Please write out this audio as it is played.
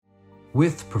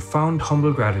With profound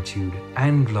humble gratitude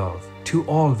and love to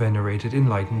all venerated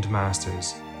enlightened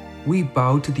masters, we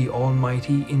bow to the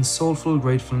Almighty in soulful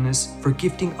gratefulness for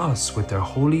gifting us with their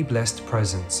holy blessed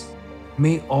presence.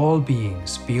 May all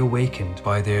beings be awakened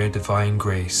by their divine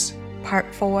grace. Part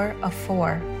 4 of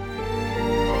 4.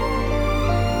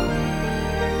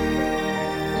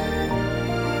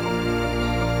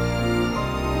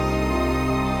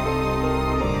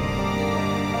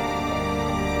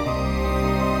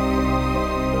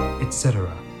 Etc.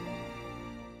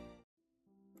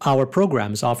 Our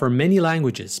programs offer many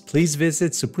languages. Please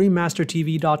visit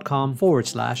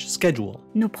suprememastertv.com/schedule.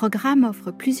 Nos programmes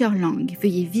offrent plusieurs langues.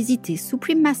 Veuillez visiter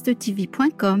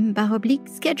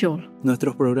suprememastertv.com/schedule.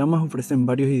 Nuestros programas ofrecen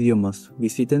varios idiomas.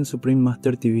 Visiten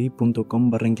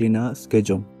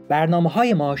suprememastertv.com/schedule.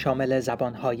 برنامه‌های ما شامل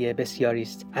زبان‌های بسیاری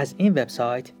است. از این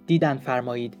وبسایت دیدن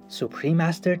فرمایید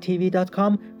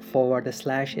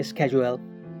suprememastertv.com/schedule.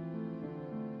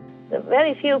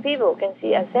 Very few people can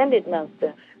see ascended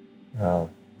master. Oh,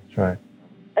 that's right.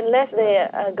 Unless they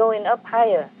are going up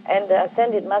higher, and the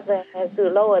ascended master has to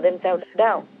lower themselves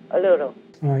down a little.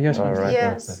 Yes, right.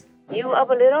 Yes. You up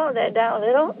a little, they're down a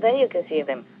little, then you can see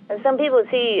them. And some people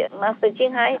see Master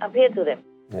Ching Hai appear to them.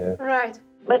 Yeah. Right.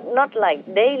 But not like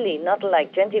daily, not like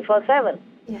 24/7.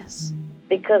 Yes.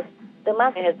 Because the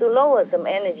master has to lower some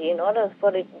energy in order for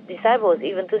the disciples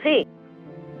even to see.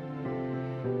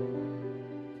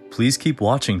 Please keep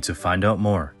watching to find out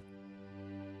more.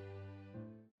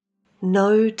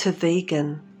 No to vegan,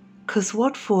 'cause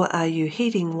what for are you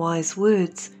heeding wise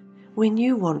words when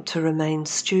you want to remain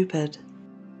stupid?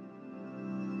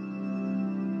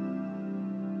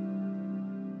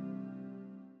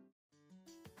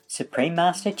 Supreme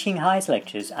Master Ching Hai's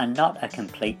lectures are not a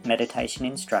complete meditation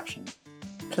instruction.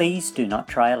 Please do not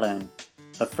try alone.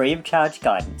 For free of charge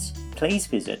guidance, please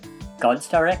visit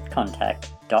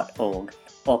godsdirectcontact.org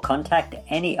or contact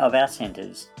any of our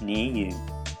centres near you.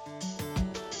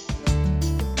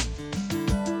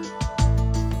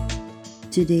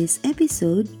 Today's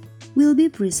episode will be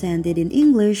presented in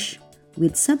English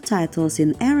with subtitles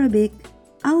in Arabic,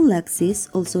 Aulacese,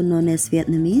 also known as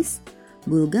Vietnamese,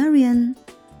 Bulgarian,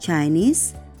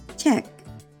 Chinese, Czech,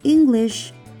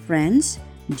 English, French,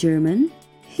 German,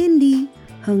 Hindi,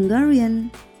 Hungarian,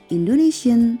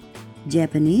 Indonesian,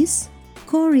 Japanese,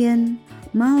 Korean,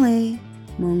 Malay,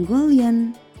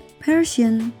 Mongolian,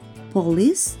 Persian,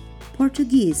 Polish,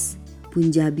 Portuguese,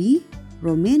 Punjabi,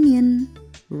 Romanian,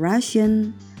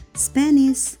 Russian,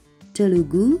 Spanish,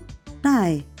 Telugu,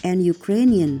 Thai, and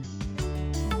Ukrainian.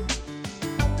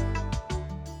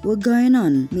 What going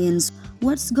on means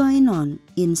what's going on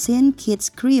in St. Kitts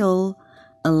Creole,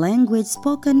 a language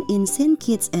spoken in St.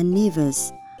 Kitts and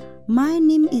Nevis. My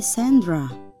name is Sandra.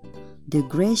 The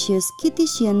gracious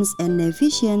Kittitians and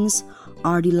Nevisians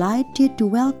are delighted to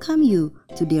welcome you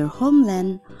to their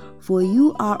homeland, for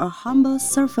you are a humble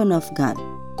servant of God.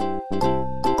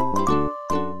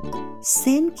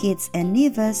 St. Kitts and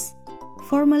Nevis,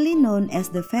 formerly known as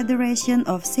the Federation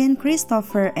of St.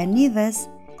 Christopher and Nevis,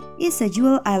 is a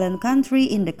jewel island country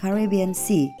in the Caribbean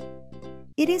Sea.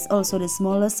 It is also the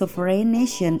smallest sovereign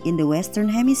nation in the Western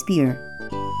Hemisphere.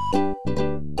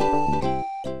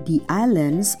 The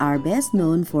islands are best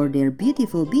known for their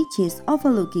beautiful beaches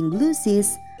overlooking blue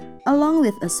seas, along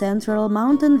with a central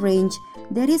mountain range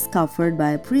that is covered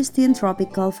by pristine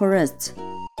tropical forests.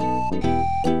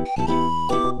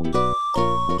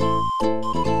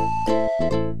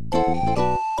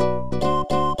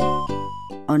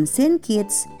 On St.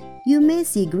 Kitts, you may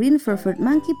see green-furred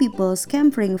monkey people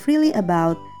scampering freely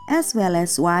about, as well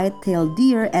as white-tailed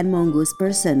deer and mongoose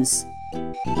persons.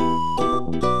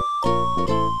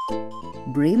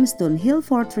 Brimstone Hill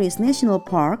Fortress National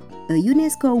Park, a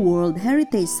UNESCO World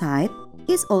Heritage Site,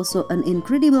 is also an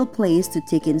incredible place to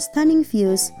take in stunning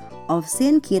views of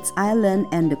St. Kitts Island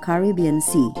and the Caribbean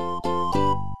Sea.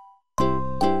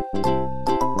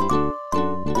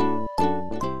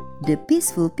 The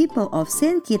peaceful people of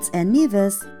St. Kitts and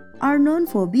Nevis are known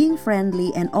for being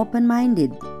friendly and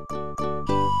open-minded.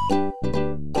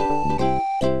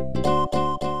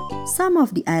 Some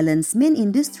of the island's main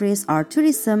industries are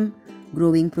tourism,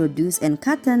 growing produce and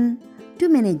cotton, to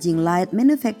managing light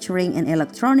manufacturing and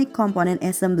electronic component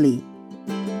assembly.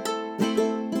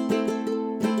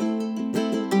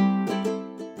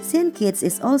 St. Kitts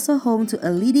is also home to a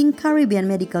leading Caribbean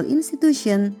medical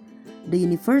institution, the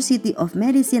University of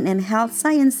Medicine and Health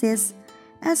Sciences,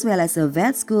 as well as a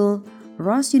vet school,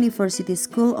 Ross University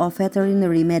School of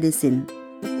Veterinary Medicine.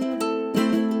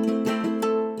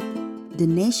 The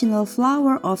national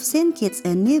flower of St. Kitts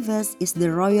and Nevis is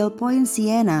the Royal Point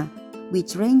Sienna,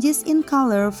 which ranges in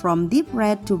color from deep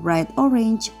red to bright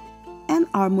orange and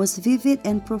are most vivid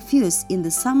and profuse in the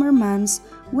summer months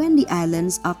when the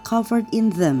islands are covered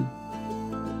in them.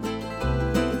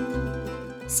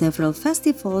 Several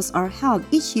festivals are held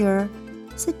each year,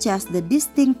 such as the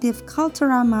distinctive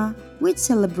Kaltarama, which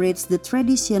celebrates the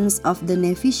traditions of the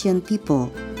Nevisian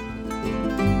people.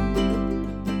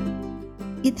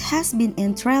 It has been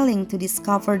enthralling to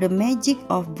discover the magic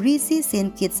of breezy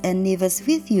St. Kitts and Nevis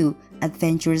with you,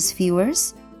 adventurous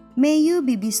viewers. May you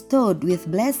be bestowed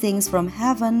with blessings from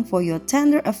heaven for your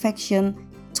tender affection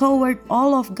toward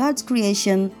all of God's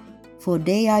creation, for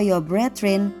they are your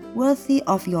brethren, worthy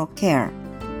of your care.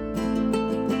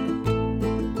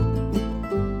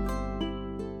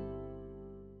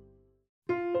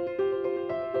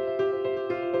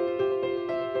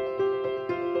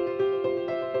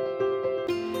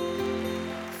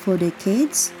 For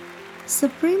decades,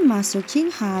 Supreme Master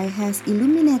Ching Hai has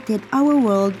illuminated our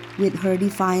world with her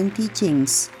divine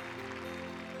teachings.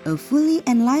 A fully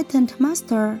enlightened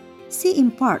master, she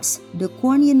imparts the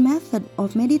Kuan Yin method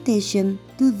of meditation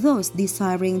to those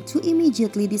desiring to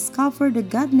immediately discover the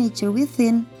God nature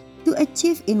within to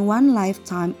achieve in one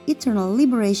lifetime eternal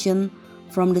liberation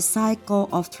from the cycle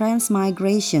of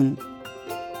transmigration.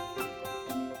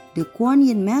 The Kuan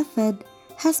Yin method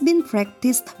has been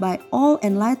practiced by all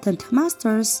enlightened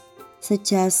masters,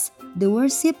 such as the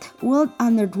worshipped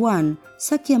world-honored one,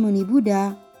 Sakyamuni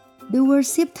Buddha, the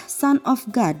worshipped Son of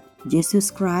God, Jesus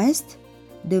Christ,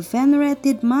 the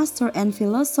venerated master and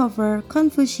philosopher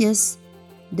Confucius,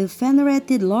 the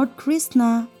venerated Lord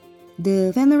Krishna,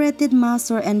 the venerated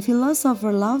master and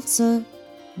philosopher Lao Tzu,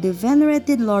 the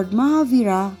venerated Lord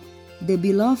Mahavira, the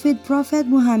beloved Prophet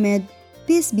Muhammad,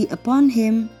 peace be upon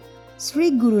him,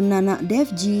 Sri Guru Nanak Dev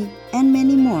Ji, and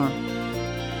many more.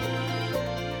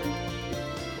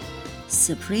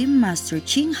 Supreme Master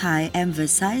Ching Hai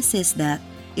emphasizes that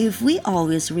if we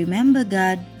always remember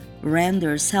God,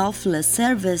 render selfless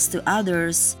service to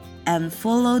others, and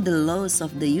follow the laws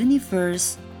of the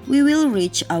universe, we will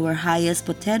reach our highest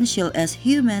potential as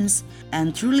humans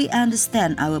and truly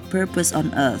understand our purpose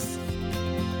on earth.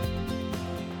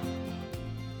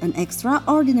 An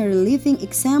extraordinary living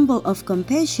example of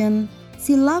compassion,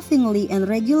 she lovingly and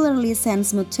regularly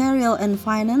sends material and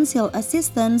financial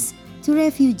assistance to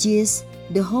refugees,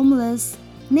 the homeless,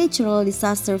 natural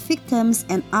disaster victims,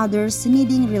 and others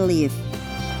needing relief.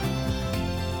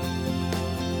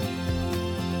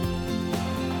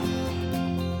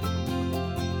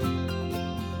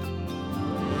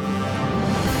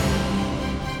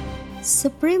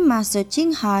 Supreme Master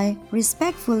Ching Hai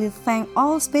respectfully thank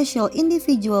all special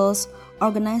individuals,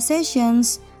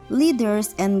 organizations,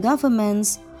 leaders, and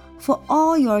governments for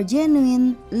all your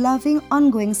genuine, loving,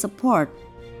 ongoing support.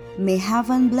 May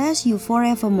heaven bless you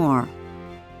forevermore.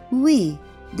 We,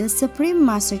 the Supreme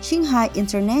Master Ching Hai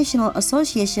International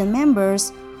Association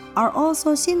members, are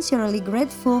also sincerely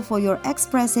grateful for your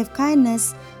expressive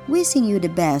kindness, wishing you the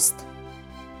best.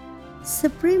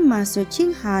 Supreme Master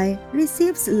Ching Hai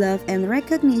receives love and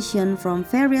recognition from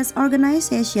various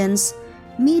organizations,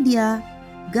 media,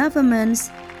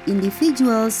 governments,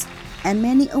 individuals, and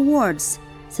many awards,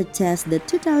 such as the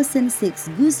 2006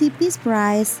 Gusi Peace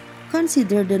Prize,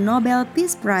 considered the Nobel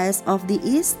Peace Prize of the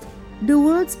East, the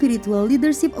World Spiritual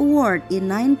Leadership Award in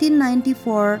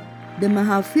 1994, the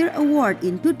Mahavir Award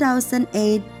in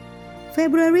 2008,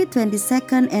 February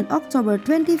 22nd and October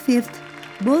 25th,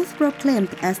 both proclaimed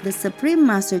as the Supreme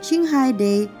Master Ching Hai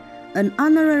Day, an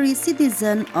honorary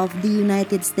citizen of the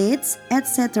United States,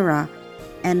 etc.,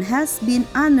 and has been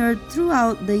honored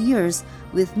throughout the years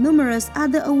with numerous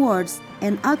other awards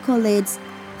and accolades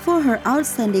for her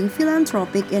outstanding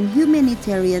philanthropic and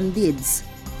humanitarian deeds.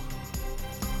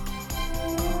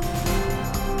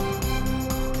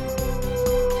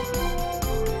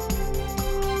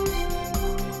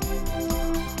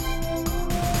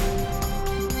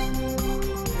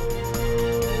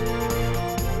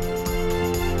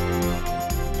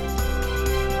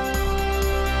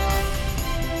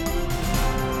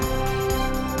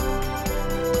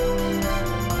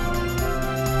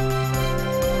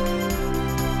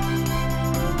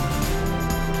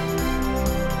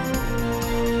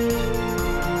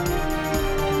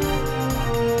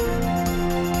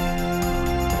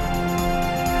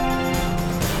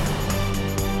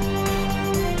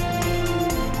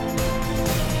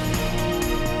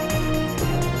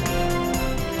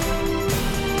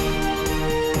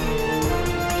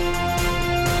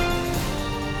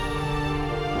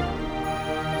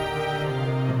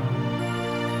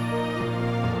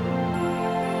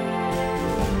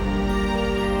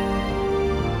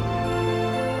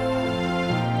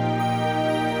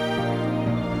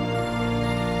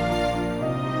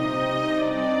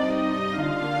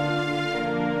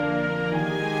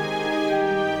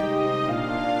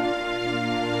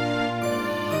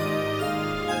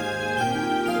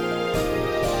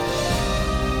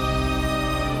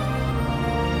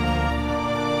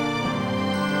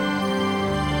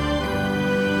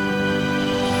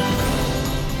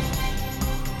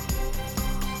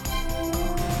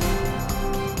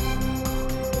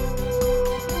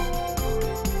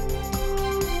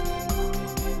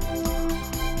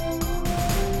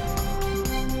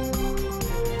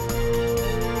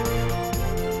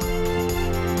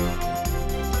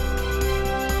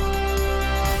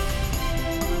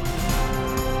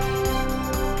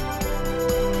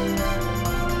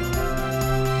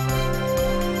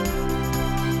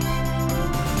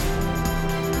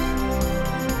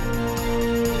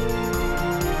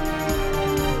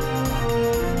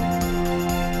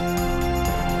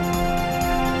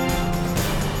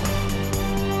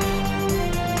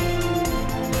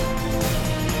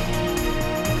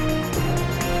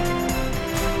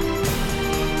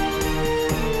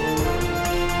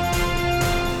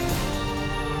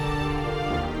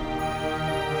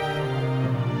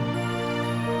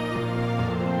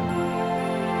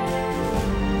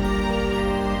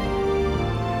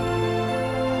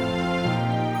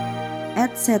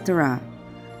 etc.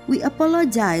 We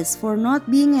apologize for not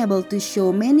being able to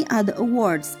show many other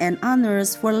awards and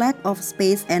honors for lack of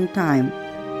space and time.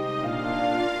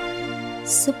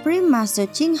 Supreme Master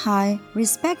Ching Hai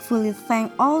respectfully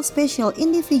thank all special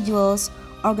individuals,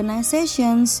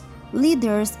 organizations,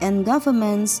 leaders, and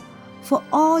governments for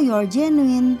all your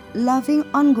genuine, loving,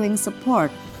 ongoing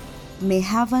support. May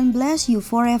heaven bless you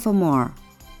forevermore.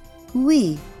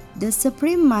 We, the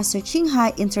Supreme Master Ching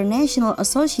Hai International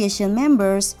Association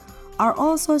members, are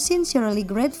also sincerely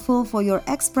grateful for your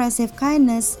expressive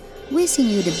kindness, wishing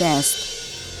you the best.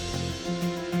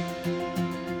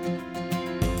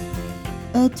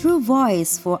 A true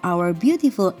voice for our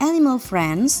beautiful animal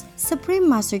friends, Supreme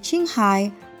Master Ching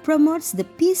Hai promotes the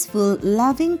peaceful,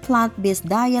 loving plant-based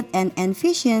diet and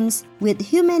envisions with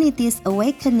humanity's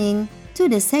awakening to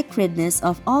the sacredness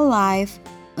of all life,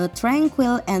 a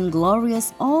tranquil and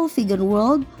glorious all-vegan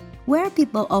world where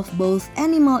people of both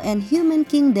animal and human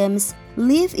kingdoms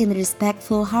live in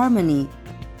respectful harmony.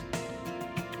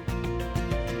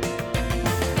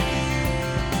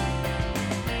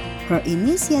 Her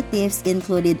initiatives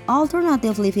included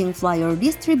alternative living flyer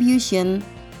distribution,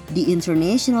 the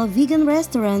International Vegan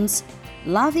Restaurants,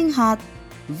 Loving Hut,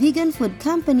 vegan food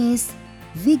companies,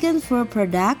 vegan fur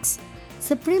products,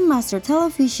 Supreme Master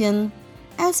Television,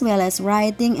 as well as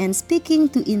writing and speaking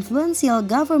to influential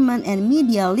government and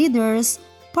media leaders,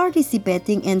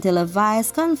 participating in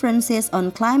televised conferences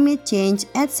on climate change,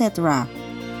 etc.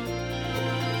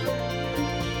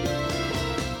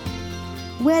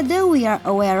 Whether we are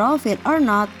aware of it or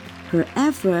not, her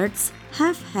efforts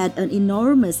have had an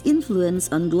enormous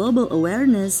influence on global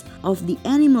awareness of the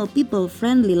animal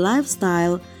people-friendly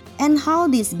lifestyle and how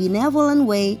this benevolent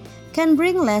way can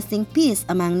bring lasting peace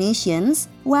among nations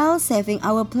while saving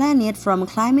our planet from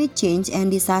climate change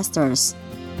and disasters.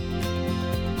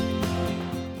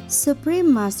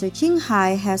 Supreme Master Ching Hai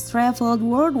has traveled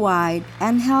worldwide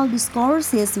and held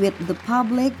discourses with the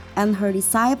public and her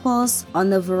disciples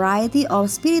on a variety of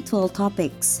spiritual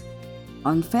topics.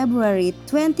 On February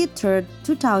 23,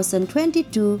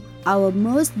 2022, our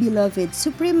most beloved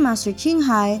Supreme Master Ching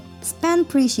Hai spent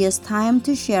precious time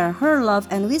to share her love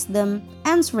and wisdom,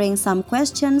 answering some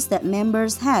questions that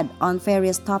members had on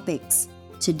various topics.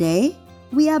 Today,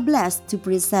 we are blessed to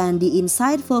present the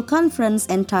insightful conference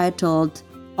entitled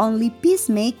Only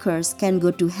Peacemakers Can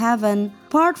Go to Heaven,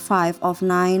 Part 5 of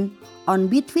 9, on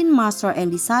Between Master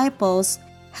and Disciples,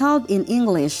 held in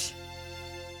English.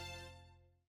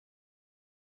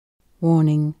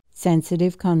 Warning: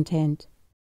 sensitive content.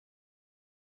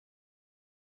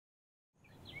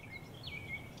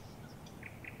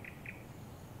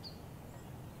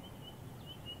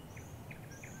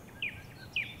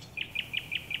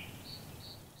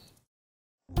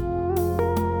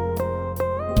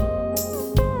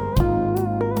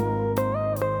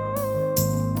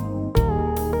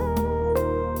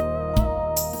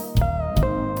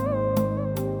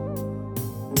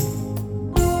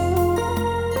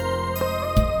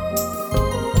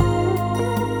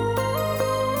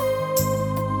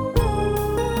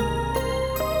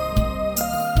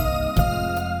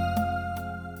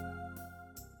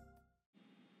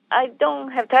 I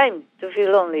don't have time to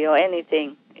feel lonely or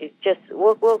anything. It's just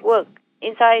work, work, work.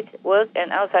 Inside work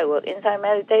and outside work. Inside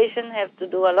meditation, have to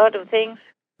do a lot of things.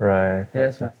 Right.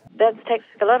 Yes. That takes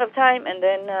a lot of time. And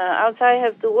then outside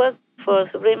have to work for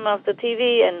Supreme Master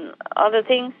TV and other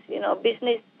things,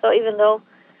 business. So even though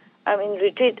I'm in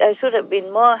retreat, I should have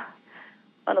been more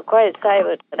on the quiet side,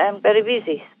 but I'm very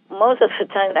busy. Most of the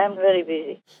time, I'm very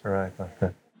busy. Right.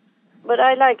 Okay. But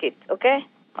I like it, okay?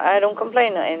 I don't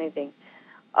complain or anything.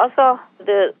 Also,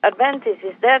 the advantage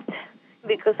is that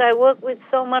because I work with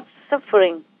so much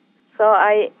suffering, so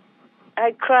I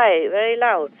cry very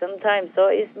loud sometimes, so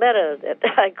it's better that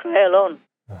I cry alone.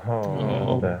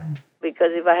 Oh, okay.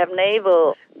 Because if I have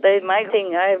neighbors, they might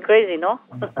think I'm crazy, no?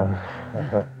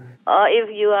 Or if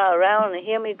you are around and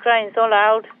hear me crying so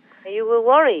loud, you will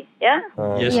worry, yeah?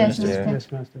 Yes, Master.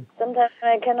 Yes, Master. Sometimes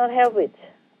I cannot help it.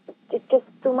 It's just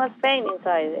too much pain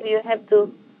inside. You have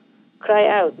to cry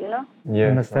out, Yes.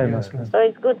 Understand, Master. So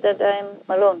it's good that I'm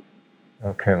alone.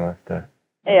 Okay, Master.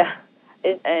 Yeah,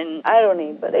 it's an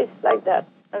irony, but it's like that,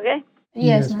 okay?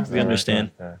 Yes, Master. We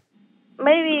understand.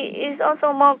 Maybe it's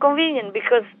also more convenient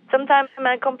because sometimes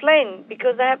I complain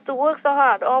because I have to work so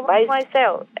hard all by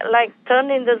myself, like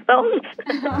turning the stones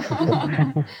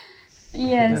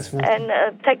Yes.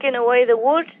 and taking away the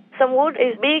wood. Some wood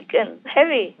is big and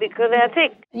heavy because they are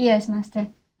thick. Yes, Master.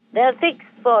 They are thick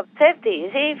for safety, you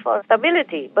see, for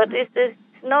stability, but it's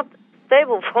not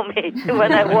stable for me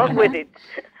when I walk with it.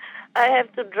 I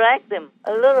have to drag them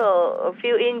a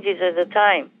few inches at a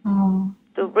time. Oh.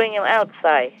 to bring them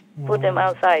outside, put them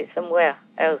outside somewhere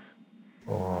else.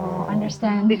 Oh,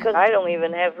 understand. Because I don't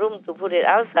even have room to put it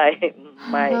outside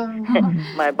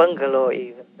my bungalow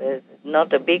even. There's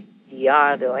not a big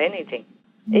yard or anything.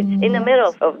 It's in the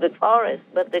middle of the forest,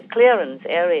 but the clearance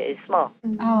area is small.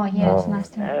 Oh, yes,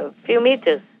 Master. A few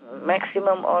meters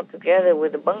maximum altogether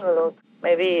with the bungalow,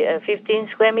 maybe 15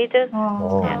 square meters.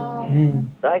 Oh. Yeah.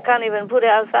 So I can't even put it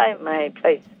outside my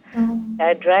place.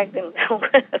 I dragged him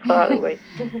somewhere far away.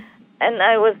 And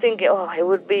I was thinking, it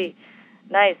would be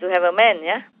nice to have a man,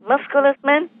 yeah? Muscular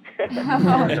man.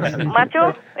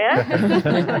 Macho, yeah?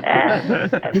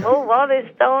 And move all these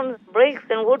stones, bricks,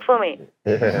 and wood for me.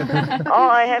 All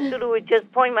I have to do is just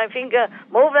point my finger,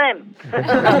 move them.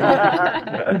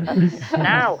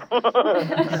 Now.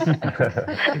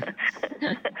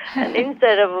 And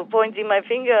instead of pointing my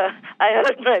finger, I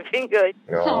hurt my finger.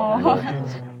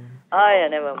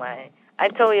 Never mind. I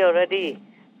told you already,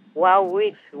 wild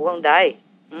weeds won't die.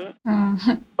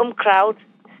 Kraut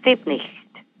stirbt nicht.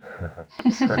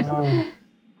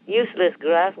 Useless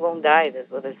grass won't die, that's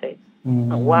what I say.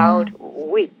 Wild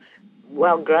weeds,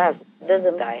 wild grass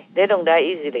doesn't die. They don't die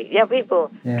easily. Yeah,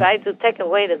 people try to take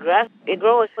away the grass, it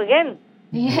grows again.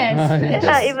 Yes.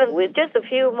 Yeah, even with just a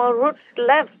few more roots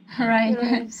left. Right.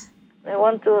 They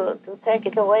want to take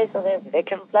it away so that they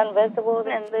can plant vegetables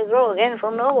and they grow again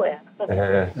from nowhere.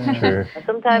 True.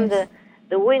 Sometimes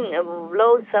the wind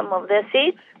blows some of their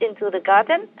seeds into the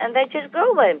garden and they just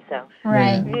grow by themselves.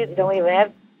 Right. You don't even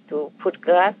have to put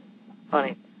grass on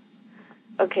it.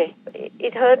 Okay,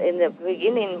 it hurt in the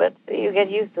beginning, but you get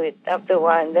used to it after a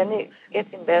while, and then it's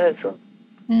getting better soon.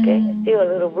 Okay, still a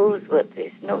little bruise, but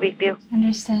it's no big deal.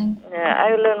 Understand.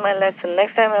 I learned my lesson.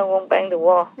 Next time I won't bang the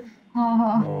wall.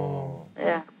 Oh.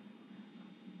 Yeah.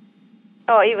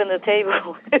 Oh, even the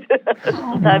table.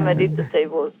 Time I did the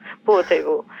tables. Poor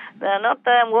table. Now, not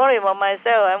that I'm worried about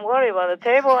myself. I'm worried about the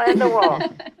table and the wall.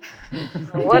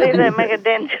 What if I make a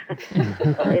dent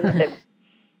in them?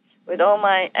 With all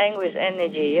my anguish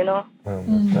energy, you know?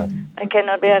 I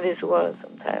cannot bear this world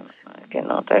sometimes. I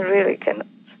cannot. I really cannot.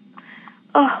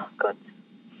 Oh, God.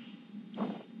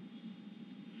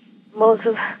 Most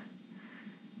of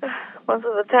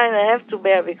the time I have to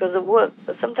bear because of work.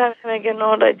 But sometimes when I get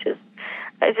old, I just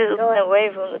go away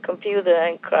from the computer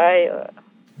and cry or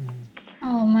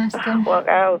Master. walk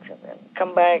out and then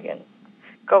come back and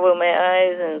cover my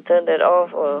eyes and turn that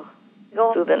off or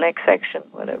go to the next section,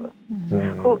 whatever.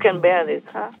 Who can bear this,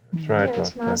 huh? That's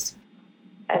right, Master.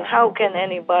 And how can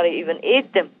anybody even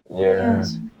eat them?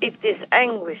 Yes. Eat this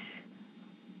anguish.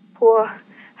 Poor,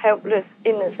 helpless,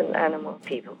 innocent animal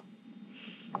people.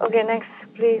 Okay, next,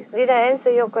 please. Did I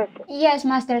answer your question? Yes,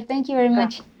 Master. Thank you very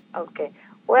much. Okay.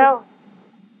 Well,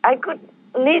 I could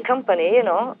need company, you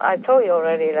know. I told you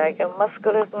already, like a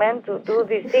muscular man to do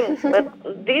these things. But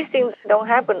these things don't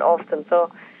happen often. So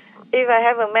if I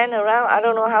have a man around, I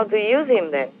don't know how to use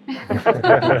him then.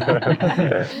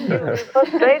 He'll be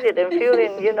frustrated and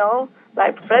feeling, you know,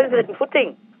 like President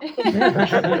Putin.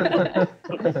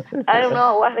 I don't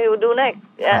know what he will do next.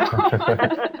 Yeah.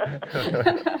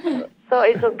 So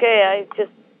it's okay. I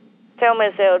just tell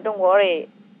myself, don't worry.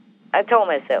 I told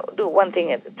myself, do one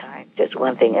thing at a time. Just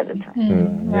one thing at a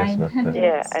time. Right.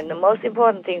 Yeah, and the most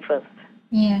important thing first.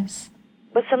 Yes.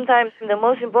 But sometimes the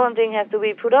most important thing has to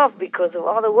be put off because of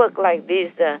all the work like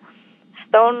this, the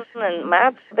stones and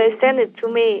maps. They sent it to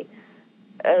me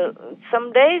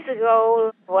some days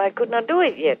ago. I could not do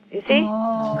it yet, you see?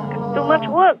 Too much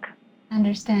work.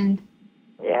 Understand.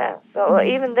 Yeah, so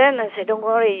even then I said, don't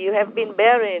worry, you have been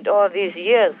bearing it all these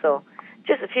years, so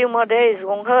just a few more days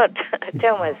won't hurt, I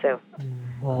tell myself.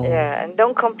 Yeah, and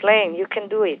don't complain, you can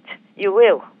do it. You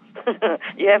will.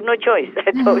 You have no choice,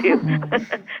 I told you.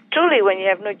 Truly, when you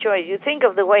have no choice, you think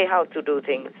of the way how to do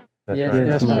things.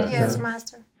 Yes,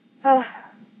 Master.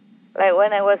 Like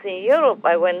when I was in Europe,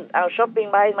 I went out shopping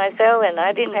by myself, and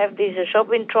I didn't have this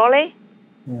shopping trolley.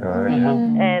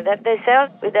 That they sell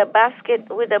with a basket,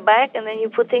 with a bag, and then you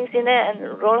put things in there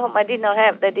and roll home. I did not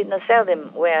have. They did not sell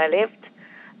them where I lived.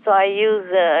 So I use,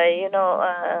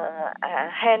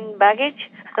 hand baggage.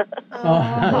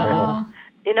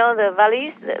 You know, the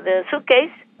valise, the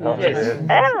suitcase?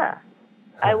 Yeah.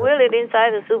 I wheel it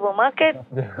inside the supermarket,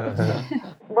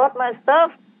 bought my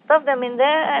stuff, stuff them in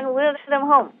there, and wheel them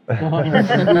home.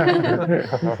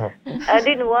 I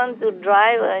didn't want to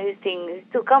drive anything. It's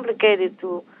too complicated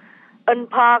to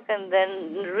unpark and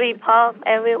then repark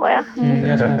everywhere.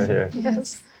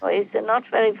 Yes. So it's not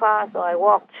very far, so I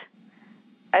walked.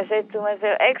 I said to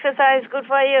myself, exercise good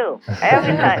for you.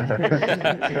 Every time.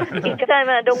 Each time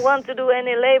I don't want to do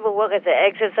any labor work, I say,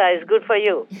 exercise good for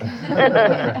you.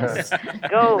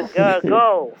 Go, girl,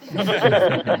 go.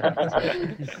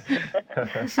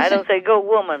 I don't say go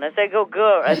woman, I say go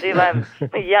girl, as if I'm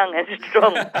young and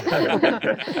strong.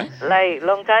 Like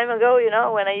long time ago,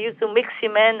 when I used to mix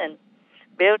cement and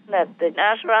build at the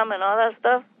ashram and all that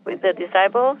stuff with the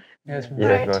disciples. Yes,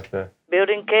 Master.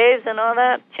 Building caves and all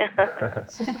that.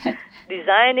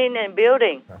 Designing and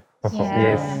building.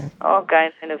 Yes. All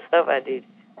kinds of stuff I did.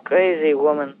 Crazy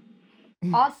woman.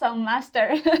 Awesome,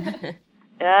 Master.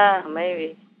 Yeah,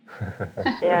 maybe.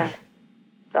 Yeah.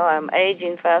 So I'm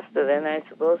aging faster than I'm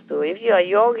supposed to. If you are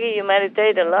yogi, you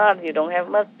meditate a lot, you don't have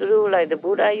much to do like the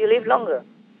Buddha, you live longer.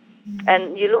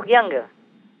 And you look younger.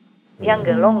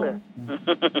 Younger, longer.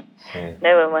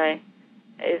 Never mind.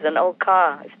 It's an old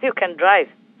car. I still can drive.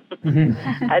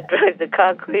 I drive the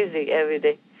car crazy every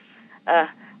day.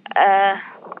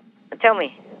 Tell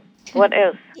me, what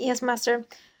else? Yes, Master.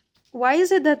 Why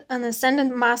is it that an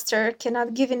ascended master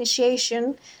cannot give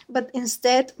initiation, but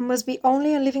instead must be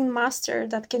only a living master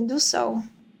that can do so?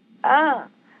 The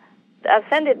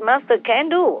ascended master can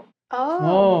do.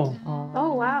 Oh,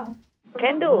 wow.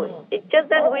 Can do. It's just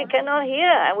that we cannot hear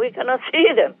and we cannot see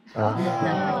them.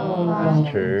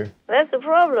 That's true. That's the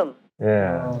problem.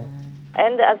 Yeah.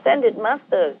 And the ascended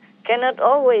master cannot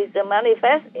always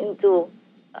manifest into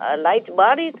a light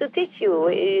body to teach you.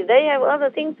 They have other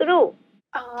things to do.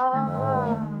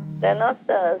 They're not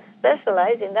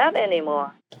specialized in that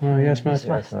anymore. Oh, yes, Master.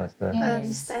 Yes, Master. I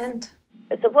understand.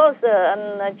 Suppose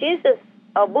Jesus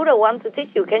or Buddha want to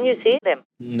teach you. Can you see them?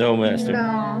 No, Master.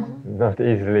 No. Not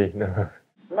easily, no.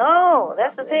 No,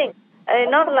 that's the thing.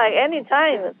 Not like any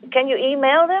time. Can you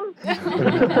email them?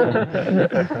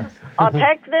 Or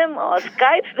text them or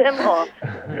Skype them or...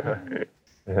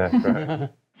 That's right.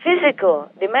 Physical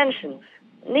dimensions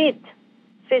need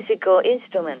physical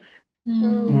instruments.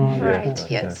 Right,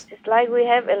 yes. It's like we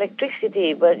have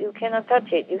electricity, but you cannot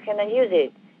touch it. You cannot use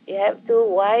it. You have to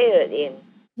wire it in.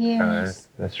 Yes.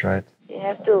 That's right. You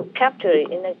have to capture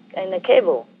it in a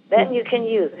cable. Then you can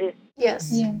use it.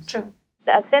 Yes, true.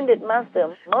 The ascended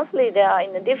master, mostly they are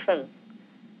in a different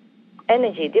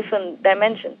energy, different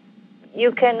dimension.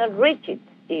 You cannot reach it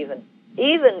even.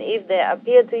 Even if they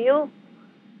appear to you,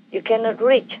 you cannot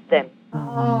reach them.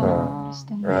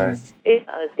 Right. It's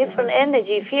a different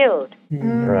energy field.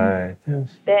 Right.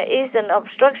 Yes. There is an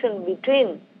obstruction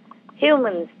between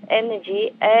human's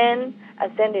energy and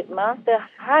ascended master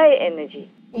high energy.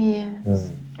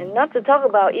 Yes. And not to talk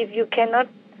about if you cannot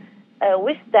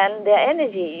withstand their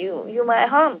energy, you might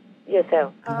harm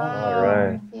yourself.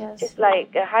 Right. Yes. It's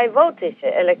like a high voltage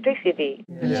electricity.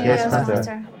 Yes,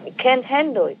 Master. You can't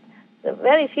handle it. So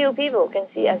very few people can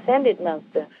see ascended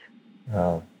master.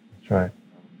 Oh, that's right.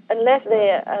 Unless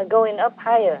they are going up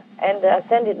higher, and the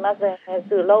ascended master has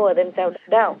to lower themselves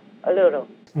down a little.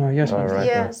 Oh, yes, Master. Right,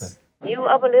 yes. You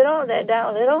up a little, they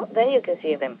down a little, then you can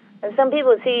see them. And some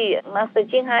people see Master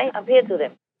Ching Hai appear to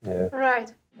them. Yeah.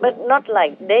 Right. But not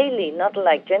like daily, not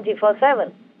like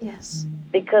 24/7. Yes.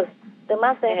 Because the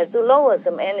master has to lower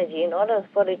some energy in order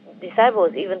for the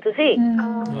disciples even to see.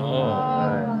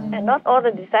 Right. And not all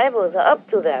the disciples are up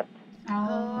to that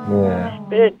Yeah.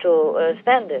 spiritual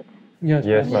standard. Yes,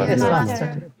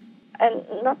 Master. And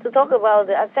not to talk about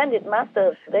the ascended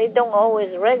masters, they don't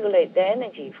always regulate their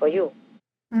energy for you.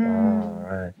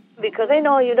 Right. Because they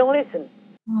know you don't listen.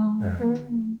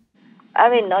 I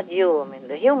mean, not you,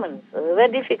 the humans. It's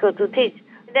very difficult to teach.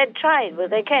 They tried, but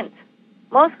they can't.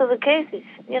 Most of the cases,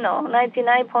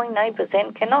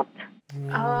 99.9% cannot.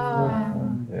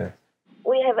 Yes.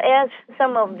 We have asked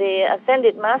some of the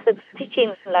ascended masters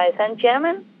teaching, like San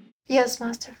Chairman Yes,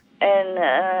 Master. and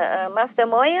Master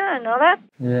Moya and all that.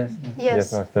 Yes.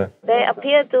 Yes. Master. They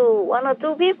appear to one or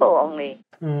two people only.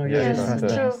 Oh, Yes, Master.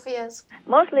 true. Yes.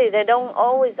 Mostly they don't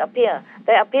always appear.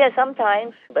 They appear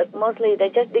sometimes, but mostly they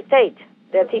just dictate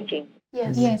their teaching.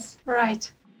 Yes. Yes.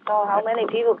 Right. So how many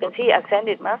people can see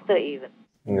ascended master even?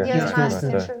 Yes,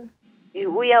 Master. True.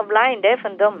 We are blind, deaf,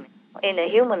 and dumb in a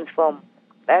human form.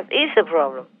 That is a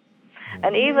problem.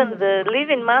 And even the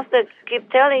living master keep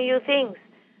telling you things.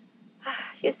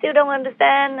 You still don't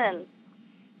understand, and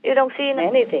you don't see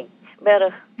anything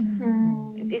better.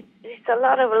 It's a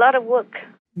lot of work.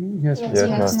 Yes, Yes,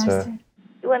 Master.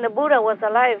 When the Buddha was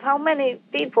alive, how many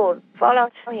people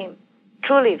followed him?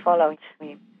 Truly followed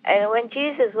him. And when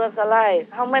Jesus was alive,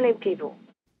 how many people?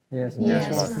 Yes,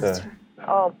 Master.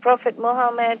 Or Prophet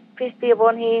Muhammad, peace be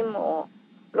upon him, or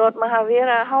Lord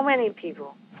Mahavira, how many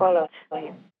people followed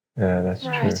him? Yeah, that's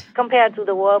true. Right. Compared to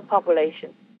the world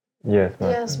population. Yes,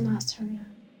 Master. Yes, Master.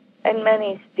 And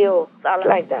many still are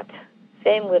like that.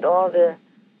 Same with all the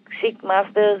Sikh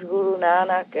masters, Guru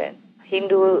Nanak, and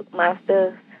Hindu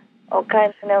masters, all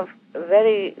kinds of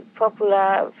very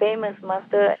popular, famous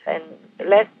master, and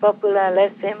less popular,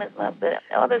 less famous master,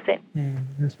 all the same.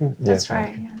 That's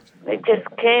right. Yeah. They just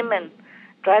came and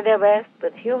tried their best,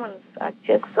 but humans are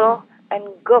just so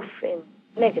engulfed in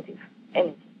negative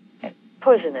energy and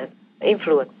poisonous,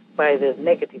 influenced by the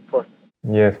negative forces.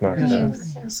 Yes, Master.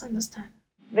 Yes, understand.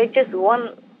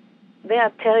 They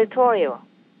are territorial.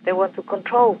 They want to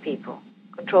control people,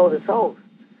 control the souls,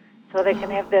 so they can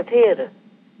have their theater,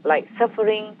 like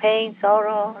suffering, pain,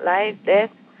 sorrow, life,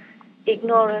 death,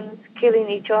 ignorance, killing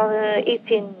each other,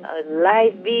 eating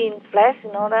live beings, flesh,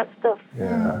 and all that stuff.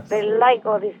 Yeah. They like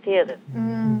all this theater.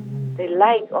 They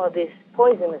like all these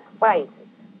poisonous spices.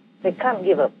 They can't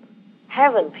give up.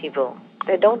 Heaven people,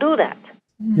 they don't do that.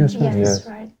 Yes, Master. Yes,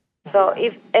 right. So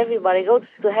if everybody goes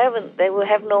to heaven, they will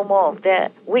have no more of their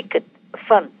wicked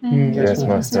fun. Yes,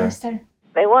 Master.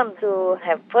 They want to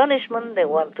have punishment. They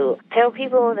want to tell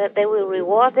people that they will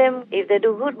reward them if they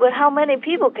do good. But how many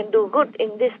people can do good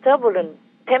in this turbulent,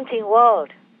 tempting world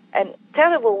and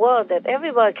terrible world that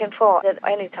everybody can fall at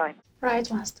any time? Right,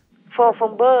 Master. Fall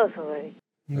from birth already.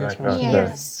 Yes, Master.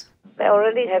 Yes. They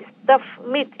already have stuffed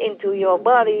meat into your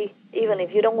body. Even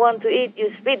if you don't want to eat,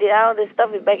 you spit it out, they stuff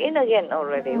it back in again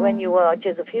already when you were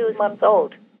just a few months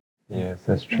old. Yes,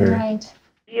 that's true. Right.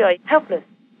 You are helpless.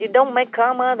 You don't make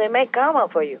karma, they make karma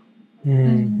for you.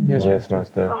 Yes,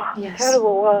 Master. Oh, Yes.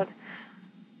 terrible world.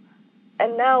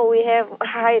 And now we have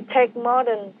high-tech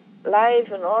modern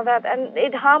life and all that, and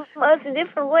it harms us in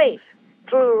different ways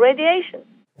through radiation.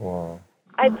 Wow.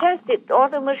 I tested all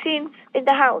the machines in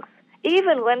the house.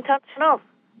 Even when turned off,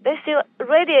 they still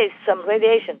radiate some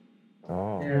radiation.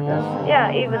 Oh.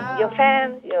 Yeah, even your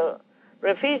fan, your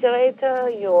refrigerator,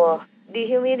 your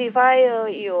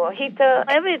dehumidifier, your heater,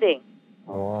 everything.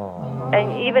 Wow.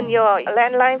 And even your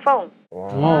landline phone.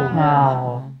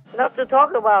 Wow. Not to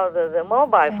talk about the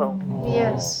mobile phone.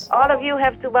 Yes. All of you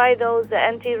have to buy those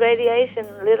anti-radiation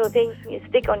little things you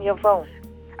stick on your phone.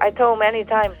 I told many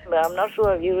times, but I'm not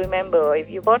sure if you remember or if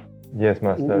you bought. Yes,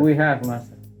 Master. We have,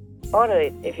 Master. Order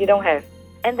it if you don't have.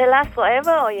 And they last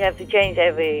forever, or you have to change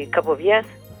every couple of years?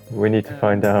 We need to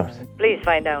find out. Please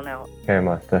find out now. Okay,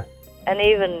 Master. And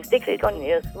even stick it on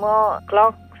your small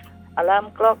clocks,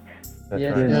 alarm clocks. That's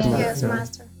Yes, right. yes, Yes,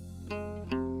 Master.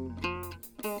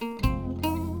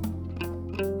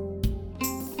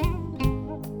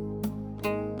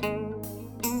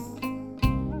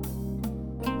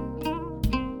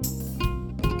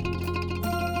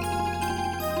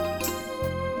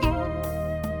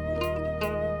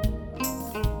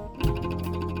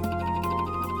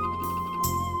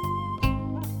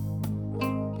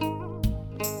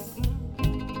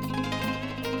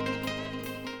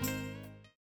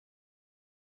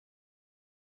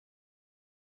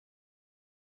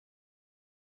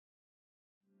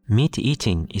 Meat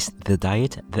eating is the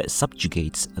diet that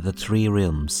subjugates the three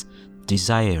realms: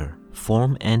 desire,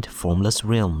 form, and formless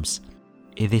realms.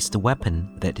 It is the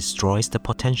weapon that destroys the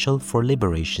potential for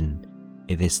liberation.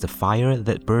 It is the fire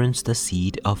that burns the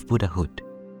seed of Buddhahood.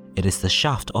 It is the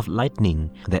shaft of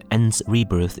lightning that ends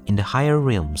rebirth in the higher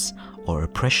realms, or a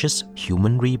precious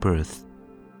human rebirth.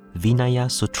 Vinaya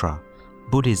Sutra,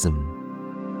 Buddhism.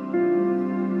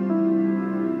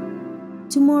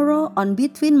 Tomorrow on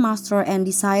Between Master and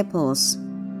Disciples.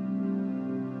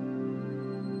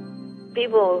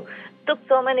 People took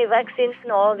so many vaccines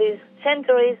in all these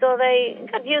centuries, so they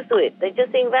got used to it. They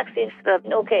just think vaccines are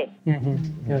okay.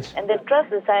 Yes. And they trust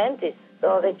the scientists.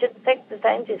 So they just take the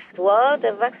scientists' word,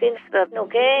 the vaccines are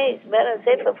okay, it's better,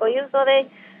 safer for you, so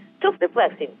they took the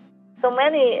vaccine. So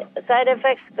many side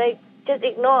effects they just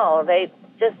ignore, or they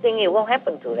just think it won't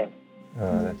happen to them.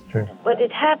 That's true. But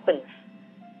it happens.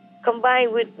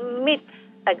 Combined with myths,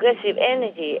 aggressive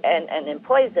energy, and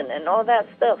poison and all that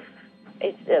stuff,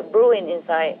 it's brewing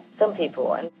inside some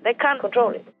people, and they can't control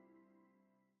it.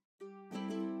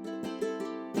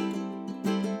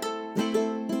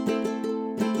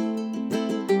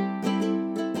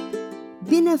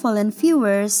 Benevolent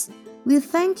viewers, we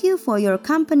thank you for your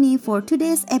company for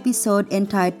today's episode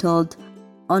entitled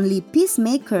Only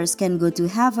Peacemakers Can Go to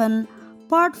Heaven,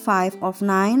 Part 5 of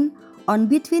 9 on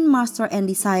Between Master and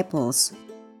Disciples.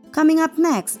 Coming up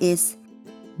next is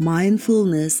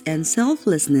Mindfulness and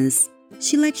Selflessness,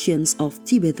 Selections of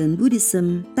Tibetan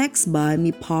Buddhism, text by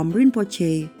Mipam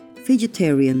Rinpoche,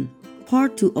 Vegetarian,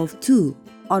 Part 2 of 2,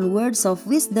 on Words of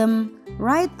Wisdom,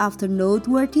 right after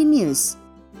noteworthy news.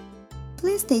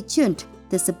 Please stay tuned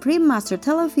to Supreme Master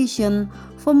Television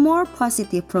for more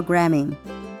positive programming.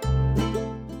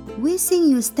 wishing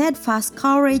you steadfast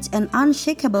courage and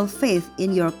unshakable faith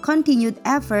in your continued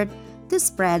effort to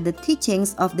spread the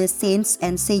teachings of the saints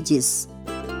and sages.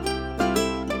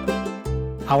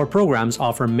 Our programs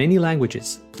offer many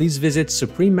languages. Please visit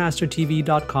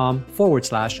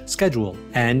suprememastertv.com/schedule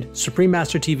and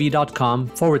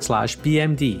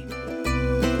suprememastertv.com/PMD.